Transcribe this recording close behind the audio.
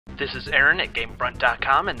This is Aaron at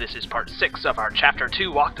GameFront.com, and this is part 6 of our Chapter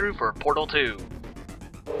 2 walkthrough for Portal 2.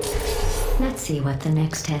 Let's see what the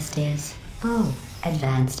next test is. Oh,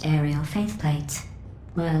 advanced aerial faceplates.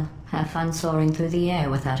 Well, have fun soaring through the air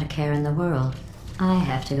without a care in the world. I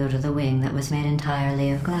have to go to the wing that was made entirely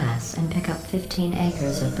of glass and pick up 15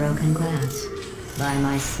 acres of broken glass. By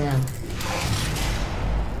myself.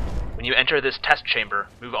 When you enter this test chamber,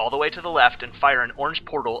 move all the way to the left and fire an orange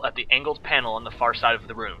portal at the angled panel on the far side of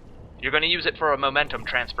the room. You're going to use it for a momentum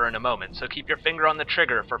transfer in a moment, so keep your finger on the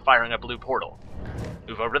trigger for firing a blue portal.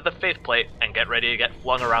 Move over to the faceplate and get ready to get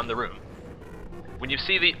flung around the room. When you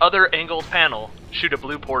see the other angled panel, shoot a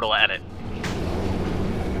blue portal at it.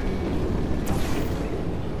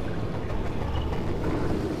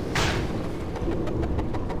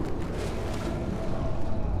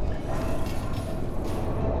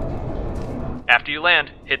 After you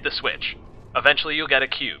land, hit the switch. Eventually you'll get a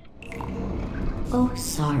cube. Oh,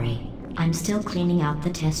 sorry. I'm still cleaning out the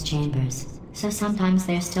test chambers, so sometimes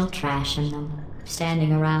there's still trash in them,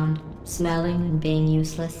 standing around, smelling and being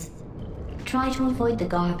useless. Try to avoid the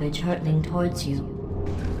garbage hurtling towards you.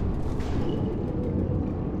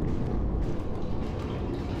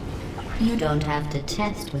 You don't have to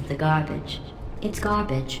test with the garbage. It's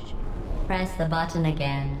garbage. Press the button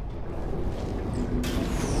again.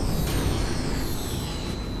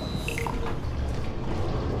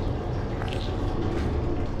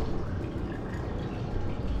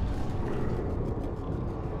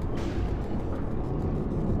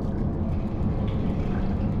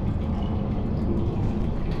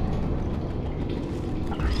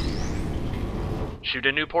 Shoot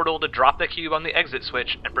a new portal to drop the cube on the exit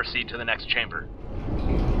switch and proceed to the next chamber.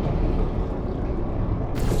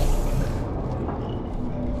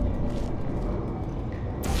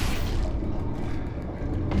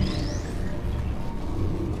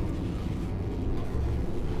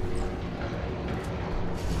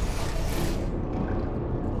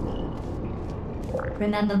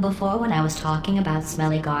 Remember before when I was talking about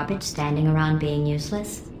smelly garbage standing around being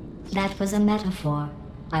useless? That was a metaphor.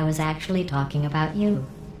 I was actually talking about you.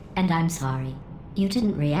 And I'm sorry. You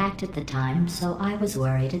didn't react at the time, so I was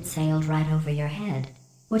worried it sailed right over your head,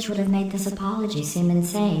 which would have made this apology seem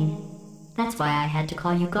insane. That's why I had to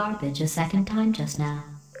call you garbage a second time just now.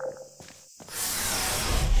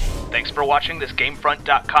 Thanks for watching this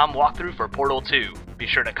GameFront.com walkthrough for Portal 2. Be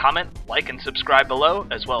sure to comment, like, and subscribe below,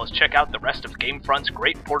 as well as check out the rest of GameFront's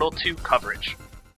great Portal 2 coverage.